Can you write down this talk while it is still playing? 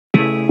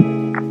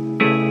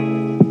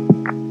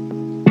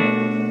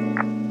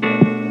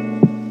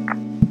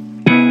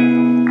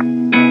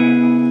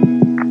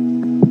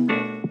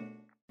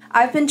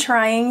I've been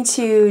trying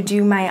to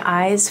do my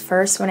eyes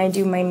first when I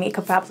do my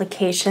makeup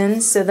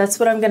applications, so that's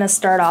what I'm gonna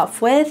start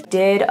off with.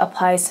 Did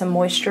apply some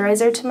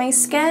moisturizer to my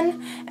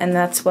skin, and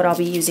that's what I'll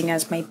be using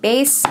as my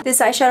base.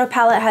 This eyeshadow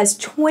palette has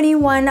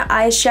 21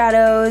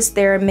 eyeshadows.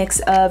 They're a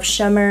mix of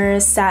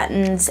shimmers,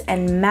 satins,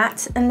 and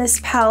mattes in this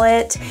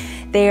palette.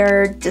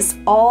 They're just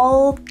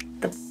all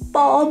the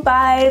fall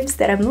vibes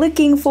that I'm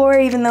looking for,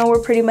 even though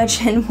we're pretty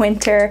much in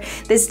winter.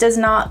 This does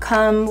not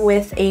come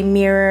with a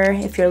mirror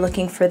if you're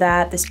looking for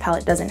that. This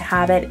palette doesn't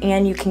have it,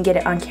 and you can get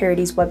it on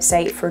Karity's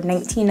website for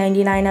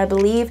 $19.99, I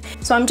believe.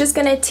 So I'm just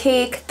gonna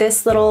take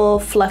this little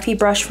fluffy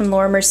brush from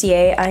Laura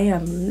Mercier. I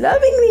am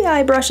loving the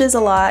eye brushes a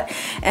lot,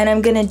 and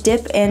I'm gonna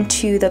dip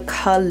into the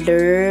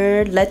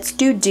color Let's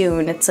Do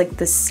Dune. It's like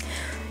this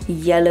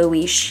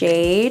yellowy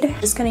shade.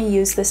 I'm just gonna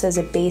use this as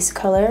a base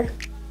color.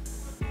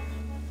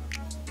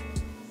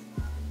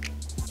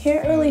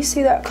 Can't really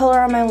see that color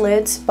on my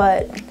lids,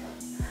 but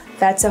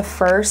that's a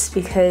first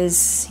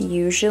because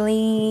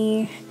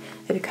usually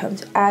it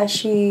becomes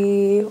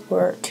ashy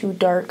or too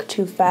dark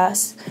too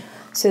fast.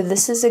 So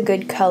this is a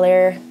good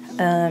color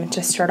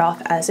to start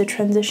off as a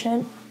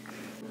transition.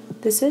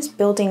 This is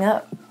building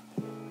up.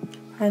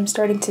 I'm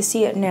starting to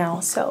see it now,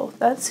 so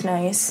that's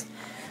nice.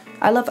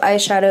 I love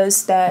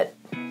eyeshadows that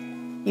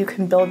you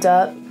can build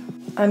up.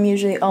 I'm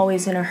usually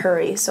always in a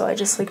hurry, so I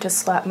just like to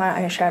slap my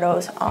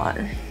eyeshadows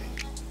on.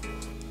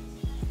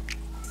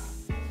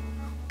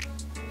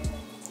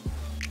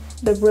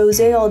 The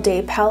Rosé All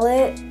Day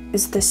palette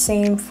is the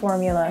same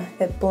formula.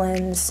 It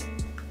blends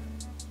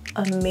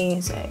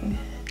amazing.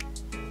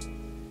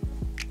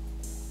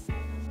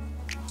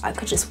 I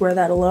could just wear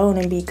that alone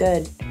and be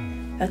good.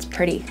 That's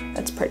pretty,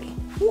 that's pretty.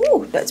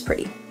 Ooh, that's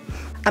pretty.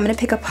 I'm gonna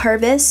pick up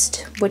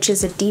Harvest, which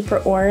is a deeper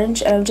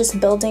orange, and I'm just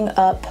building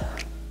up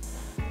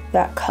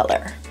that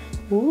color.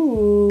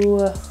 Ooh.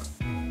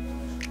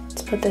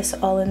 Let's put this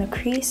all in the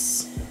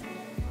crease.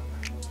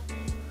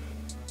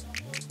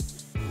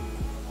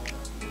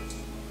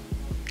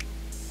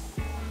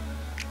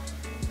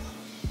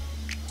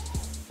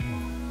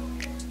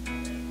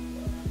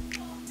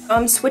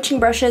 I'm switching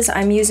brushes.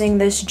 I'm using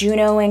this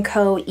Juno &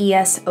 Co.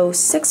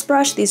 ES06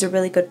 brush. These are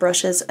really good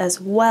brushes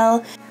as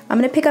well. I'm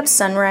gonna pick up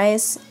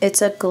Sunrise.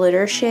 It's a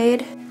glitter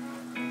shade.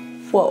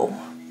 Whoa,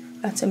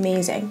 that's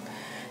amazing.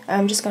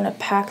 I'm just gonna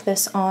pack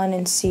this on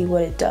and see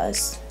what it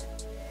does.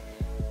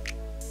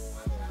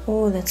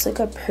 Oh, that's like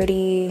a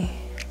pretty,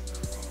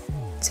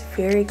 it's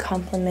very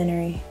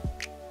complimentary.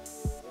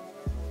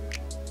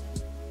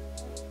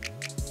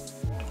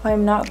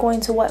 I'm not going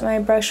to wet my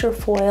brush or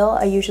foil.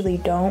 I usually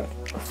don't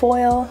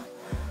foil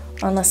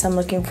unless I'm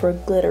looking for a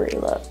glittery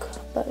look,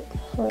 but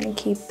I'm gonna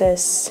keep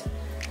this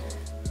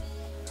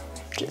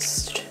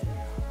just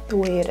the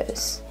way it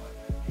is.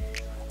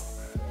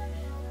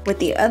 With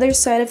the other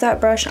side of that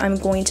brush, I'm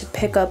going to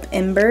pick up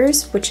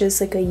Embers, which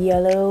is like a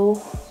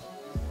yellow.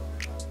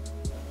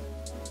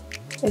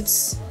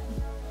 It's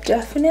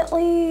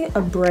definitely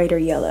a brighter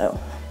yellow,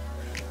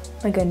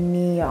 like a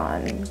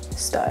neon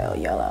style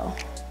yellow.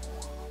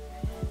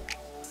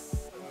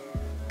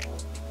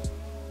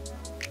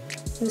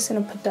 I'm just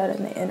gonna put that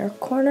in the inner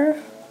corner.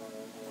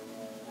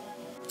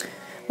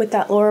 With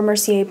that Laura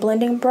Mercier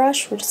blending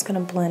brush, we're just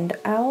gonna blend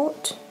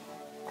out.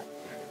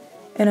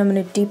 And I'm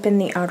gonna deepen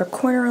the outer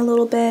corner a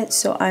little bit,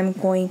 so I'm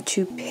going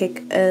to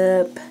pick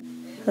up,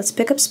 let's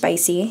pick up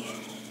Spicy.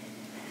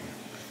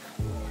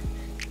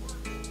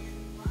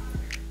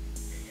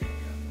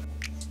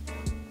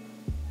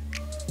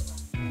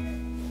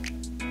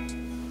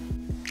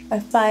 I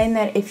find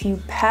that if you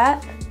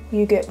pat,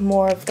 you get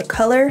more of the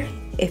color.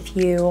 If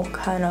you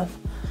kind of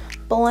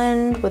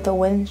blend with a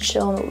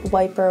windshield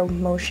wiper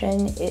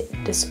motion, it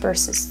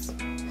disperses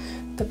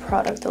the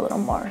product a little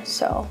more.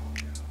 So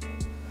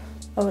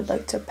I would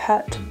like to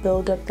pat to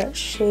build up that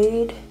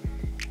shade.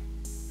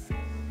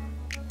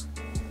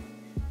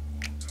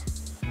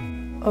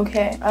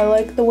 Okay, I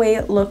like the way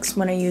it looks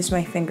when I use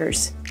my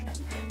fingers.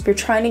 If you're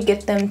trying to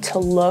get them to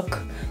look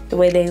the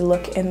way they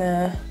look in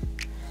the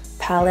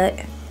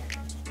palette,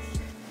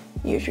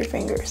 use your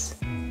fingers.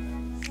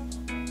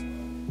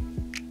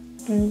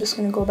 I'm just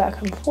gonna go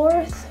back and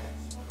forth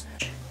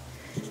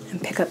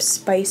and pick up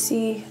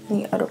Spicy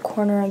in the outer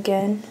corner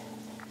again.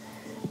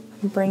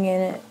 I'm bringing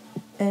it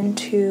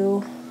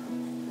into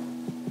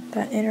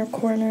that inner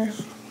corner.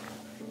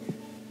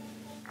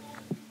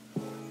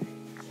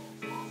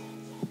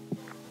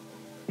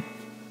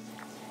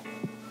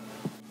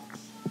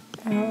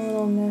 And a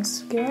little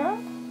mascara.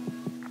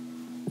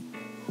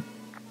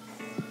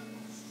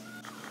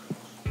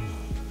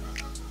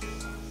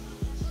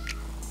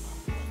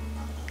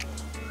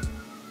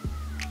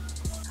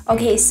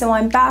 Okay, so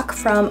I'm back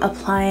from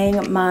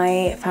applying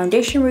my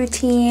foundation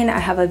routine. I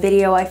have a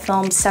video I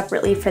filmed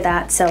separately for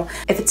that, so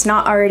if it's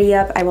not already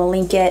up, I will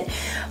link it.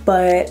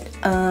 But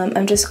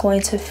I'm just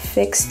going to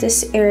fix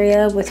this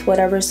area with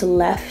whatever's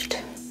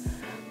left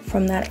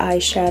from that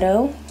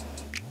eyeshadow.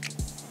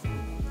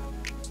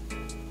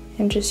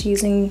 I'm just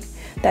using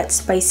that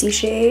Spicy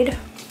shade.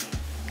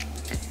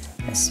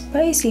 The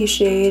Spicy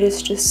shade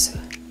is just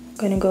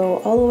gonna go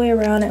all the way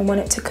around. I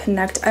want it to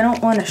connect. I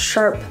don't want a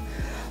sharp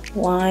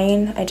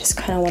line. I just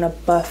kind of want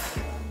to buff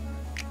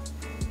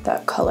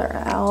that color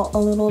out a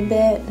little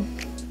bit.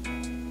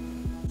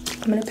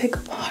 I'm gonna pick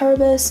up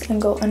Harvest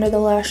and go under the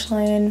lash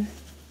line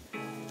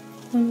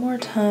one more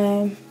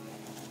time.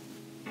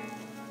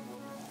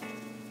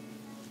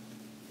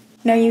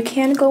 Now you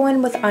can go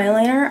in with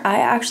eyeliner. I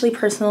actually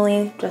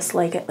personally just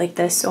like it like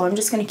this, so I'm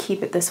just gonna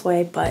keep it this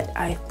way, but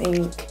I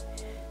think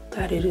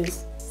that it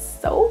is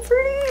so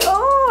pretty.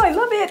 Oh, I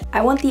love it.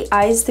 I want the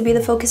eyes to be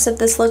the focus of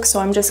this look, so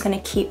I'm just gonna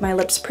keep my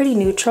lips pretty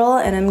neutral,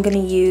 and I'm gonna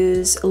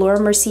use Laura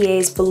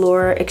Mercier's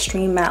Velour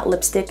Extreme Matte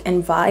Lipstick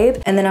in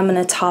Vibe, and then I'm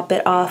gonna top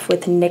it off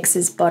with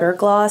NYX's Butter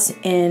Gloss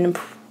in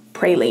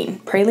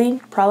Praline.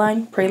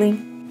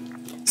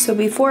 So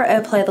before I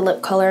apply the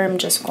lip color, I'm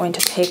just going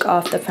to take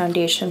off the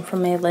foundation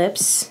from my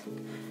lips.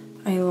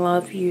 I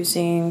love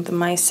using the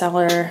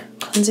Micellar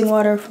cleansing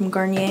water from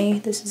Garnier.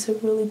 This is a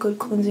really good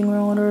cleansing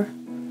water.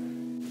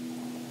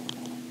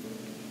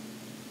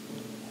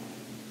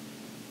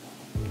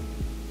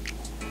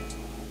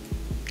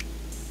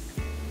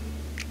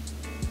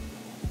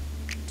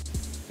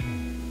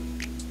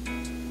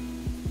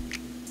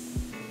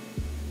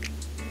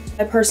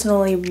 I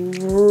personally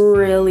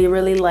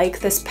really like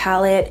this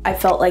palette. I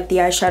felt like the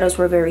eyeshadows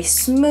were very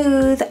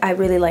smooth. I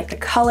really like the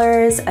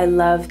colors. I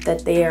love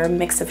that they are a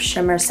mix of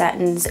shimmer,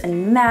 satins,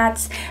 and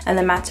mattes, and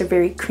the mattes are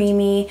very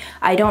creamy.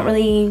 I don't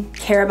really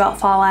care about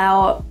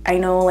fallout. I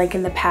know like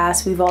in the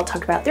past we've all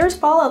talked about there's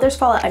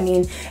fallout. I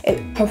mean,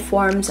 it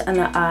performs on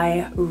the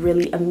eye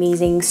really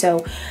amazing.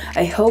 So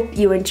I hope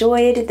you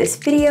enjoyed this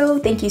video.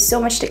 Thank you so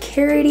much to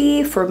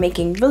Karity for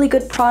making really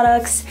good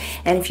products.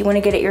 And if you want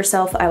to get it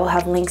yourself, I will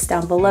have links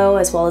down below,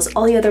 as well as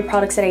all the other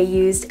products that I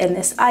used in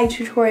this eye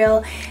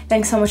tutorial.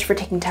 Thanks so much for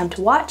taking time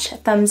to watch.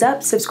 Thumbs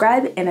up,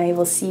 subscribe, and I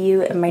will see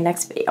you in my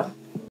next video.